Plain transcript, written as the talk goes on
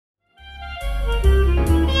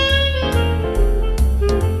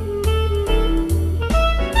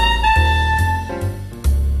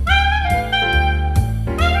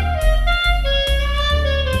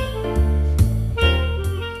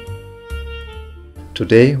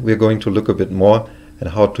Today we are going to look a bit more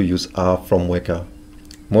at how to use R from Weka.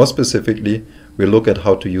 More specifically, we'll look at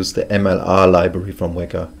how to use the MLR library from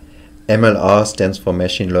Weka. MLR stands for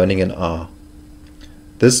Machine Learning in R.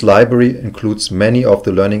 This library includes many of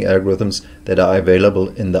the learning algorithms that are available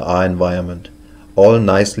in the R environment, all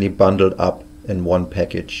nicely bundled up in one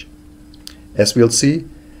package. As we'll see,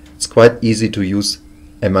 it's quite easy to use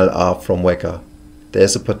MLR from Weka.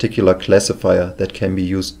 There's a particular classifier that can be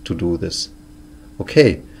used to do this.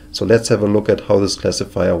 Okay, so let's have a look at how this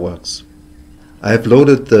classifier works. I have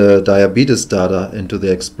loaded the diabetes data into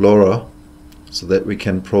the Explorer so that we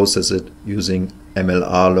can process it using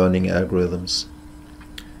MLR learning algorithms.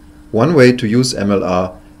 One way to use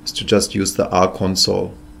MLR is to just use the R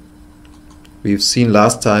console. We've seen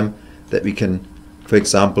last time that we can, for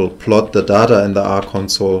example, plot the data in the R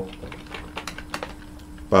console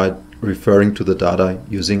by referring to the data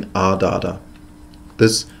using rdata.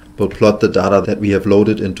 This will plot the data that we have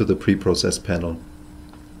loaded into the preprocess panel.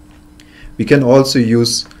 We can also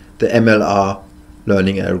use the MLR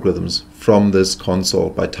learning algorithms from this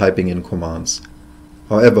console by typing in commands.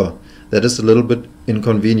 However, that is a little bit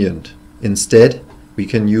inconvenient. Instead, we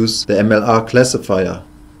can use the MLR classifier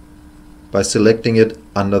by selecting it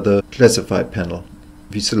under the Classify panel.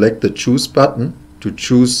 We select the Choose button to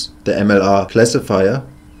choose the MLR classifier.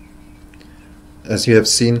 As you have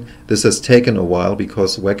seen, this has taken a while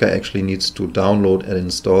because Weka actually needs to download and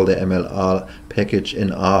install the MLR package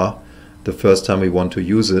in R the first time we want to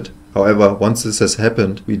use it. However, once this has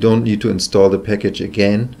happened, we don't need to install the package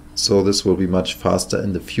again, so this will be much faster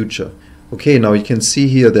in the future. Okay, now you can see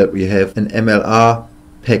here that we have an MLR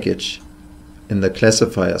package in the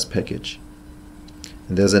classifiers package.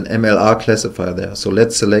 And there's an MLR classifier there, so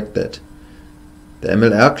let's select that. The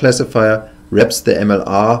MLR classifier wraps the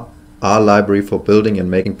MLR R library for building and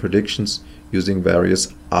making predictions using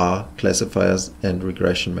various R classifiers and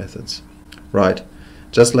regression methods. Right,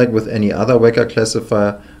 just like with any other Weka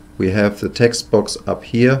classifier, we have the text box up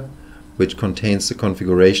here which contains the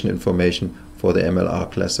configuration information for the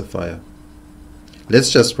MLR classifier. Let's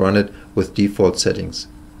just run it with default settings.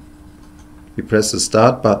 We press the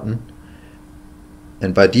Start button,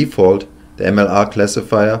 and by default the MLR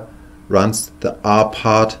classifier runs the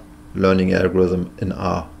R-part learning algorithm in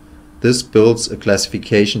R. This builds a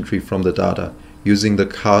classification tree from the data using the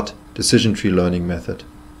CART decision tree learning method.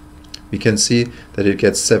 We can see that it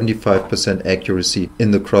gets 75% accuracy in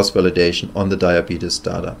the cross-validation on the diabetes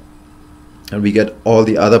data. And we get all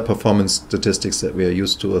the other performance statistics that we are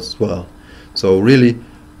used to as well. So really,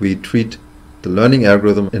 we treat the learning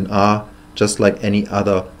algorithm in R just like any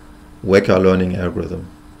other Weka learning algorithm.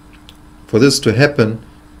 For this to happen,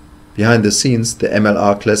 behind the scenes, the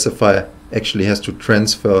MLR classifier actually has to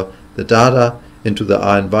transfer the data into the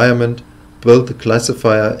R environment, build the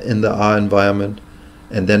classifier in the R environment,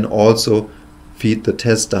 and then also feed the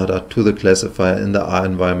test data to the classifier in the R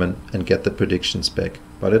environment and get the predictions back.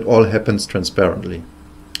 But it all happens transparently.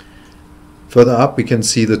 Further up, we can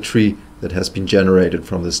see the tree that has been generated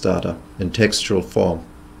from this data in textual form.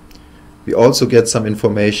 We also get some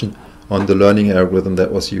information on the learning algorithm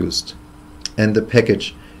that was used and the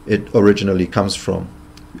package it originally comes from.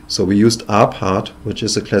 So we used R-part, which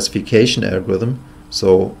is a classification algorithm.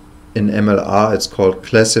 So in MLR it's called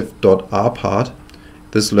classif.rpart.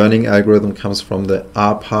 This learning algorithm comes from the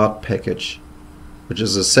R-part package, which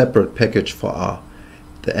is a separate package for R.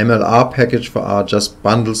 The MLR package for R just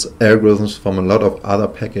bundles algorithms from a lot of other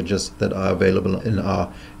packages that are available in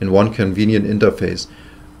R in one convenient interface,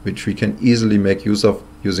 which we can easily make use of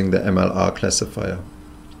using the MLR classifier.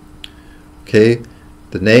 Okay,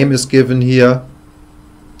 the name is given here,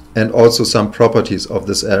 and also some properties of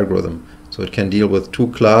this algorithm. So it can deal with two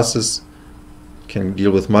classes, can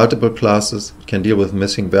deal with multiple classes, it can deal with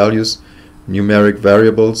missing values, numeric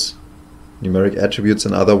variables, numeric attributes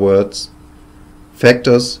in other words,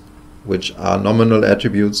 factors, which are nominal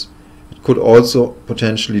attributes. It could also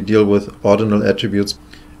potentially deal with ordinal attributes.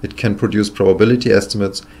 It can produce probability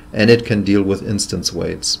estimates, and it can deal with instance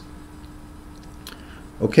weights.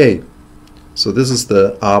 Okay, so this is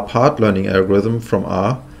the R-part learning algorithm from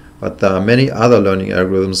R. But there are many other learning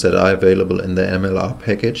algorithms that are available in the MLR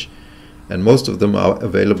package, and most of them are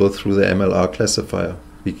available through the MLR classifier.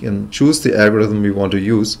 We can choose the algorithm we want to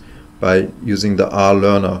use by using the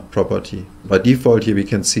R-learner property. By default here we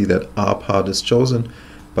can see that R-part is chosen,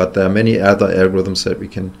 but there are many other algorithms that we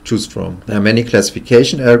can choose from. There are many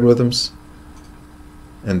classification algorithms,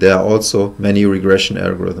 and there are also many regression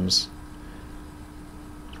algorithms.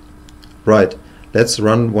 Right. Let's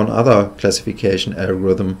run one other classification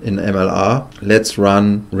algorithm in MLR. Let's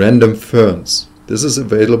run random ferns. This is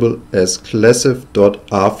available as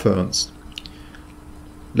classif.rferns.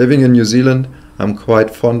 Living in New Zealand, I'm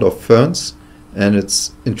quite fond of ferns, and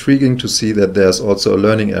it's intriguing to see that there's also a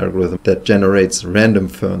learning algorithm that generates random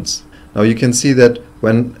ferns. Now you can see that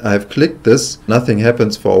when I've clicked this, nothing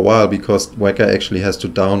happens for a while because Weka actually has to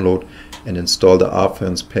download and install the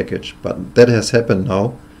rferns package. But that has happened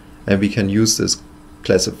now, and we can use this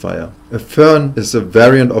classifier. A fern is a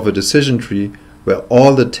variant of a decision tree where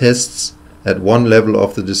all the tests at one level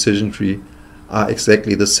of the decision tree are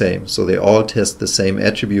exactly the same. So they all test the same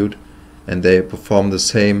attribute and they perform the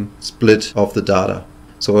same split of the data.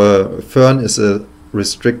 So a fern is a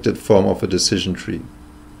restricted form of a decision tree.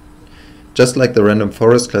 Just like the random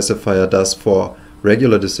forest classifier does for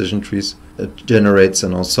regular decision trees, it generates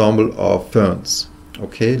an ensemble of ferns.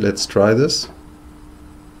 Okay, let's try this.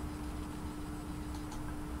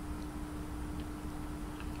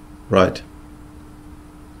 Right.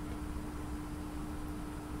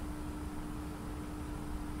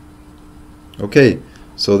 Okay,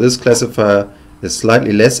 so this classifier is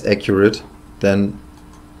slightly less accurate than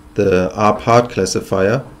the rpart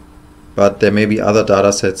classifier, but there may be other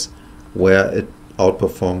data sets where it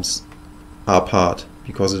outperforms rpart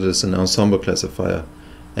because it is an ensemble classifier.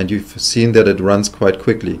 And you've seen that it runs quite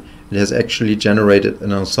quickly. It has actually generated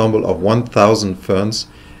an ensemble of 1000 ferns,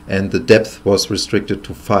 and the depth was restricted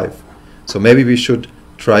to 5. So maybe we should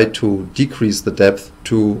try to decrease the depth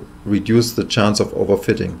to reduce the chance of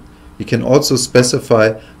overfitting. We can also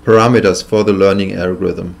specify parameters for the learning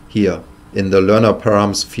algorithm here in the learner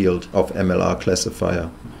params field of MLR classifier.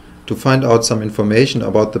 To find out some information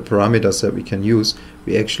about the parameters that we can use,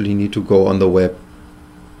 we actually need to go on the web.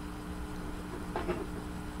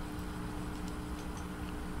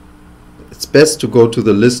 It's best to go to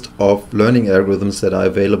the list of learning algorithms that are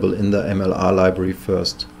available in the MLR library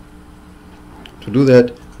first. To do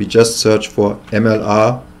that, we just search for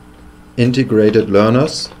MLR integrated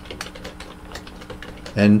learners,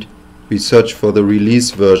 and we search for the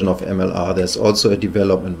release version of MLR. There's also a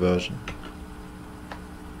development version.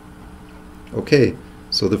 Okay,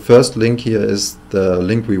 so the first link here is the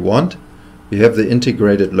link we want. We have the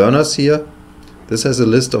integrated learners here. This has a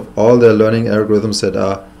list of all the learning algorithms that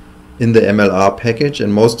are in the MLR package,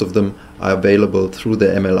 and most of them are available through the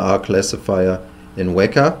MLR classifier in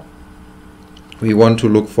Weka. We want to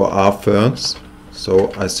look for rferns,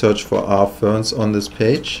 so I search for rferns on this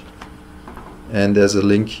page, and there's a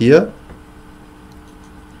link here.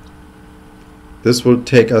 This will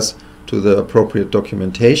take us to the appropriate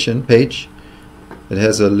documentation page. It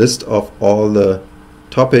has a list of all the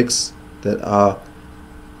topics that are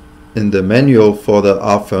in the manual for the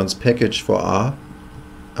rferns package for R.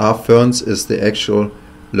 rferns is the actual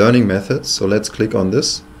learning method, so let's click on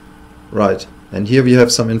this. Right, and here we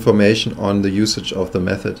have some information on the usage of the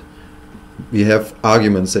method. We have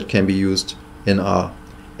arguments that can be used in R.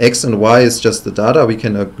 X and Y is just the data, we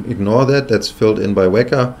can ignore that, that's filled in by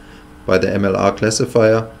Weka, by the MLR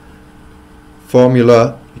classifier.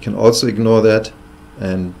 Formula, we can also ignore that,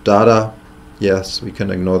 and data, yes, we can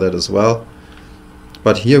ignore that as well.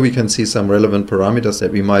 But here we can see some relevant parameters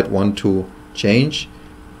that we might want to change.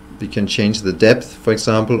 We can change the depth, for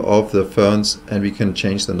example, of the ferns, and we can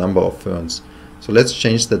change the number of ferns. So let's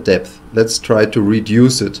change the depth. Let's try to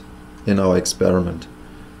reduce it in our experiment.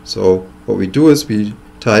 So what we do is we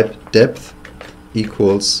type depth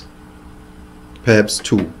equals perhaps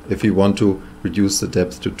 2 if we want to reduce the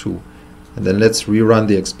depth to 2. And then let's rerun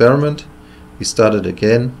the experiment. We start it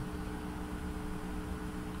again.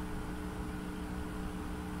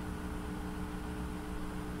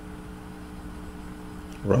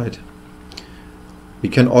 Right. We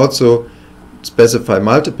can also specify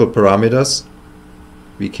multiple parameters.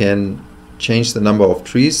 We can change the number of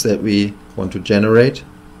trees that we want to generate.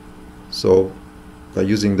 So by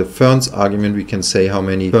using the ferns argument, we can say how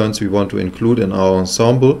many ferns we want to include in our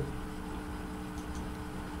ensemble.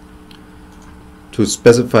 To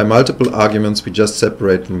specify multiple arguments, we just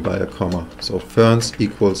separate them by a comma. So ferns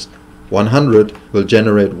equals 100 will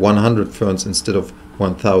generate 100 ferns instead of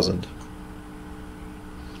 1000.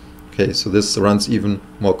 Okay, so this runs even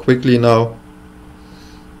more quickly now.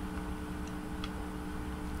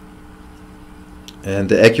 And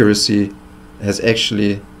the accuracy has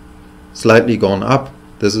actually slightly gone up.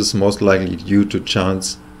 This is most likely due to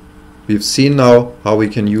chance. We've seen now how we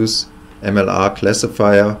can use MLR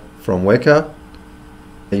classifier from Weka.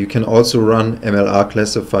 You can also run MLR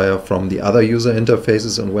classifier from the other user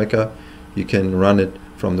interfaces on Weka. You can run it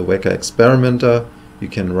from the Weka experimenter, you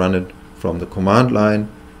can run it from the command line,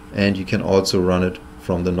 and you can also run it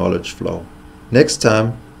from the knowledge flow. Next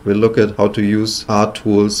time we'll look at how to use R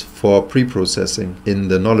tools for pre-processing in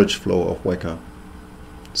the knowledge flow of Weka.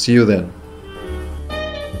 See you then.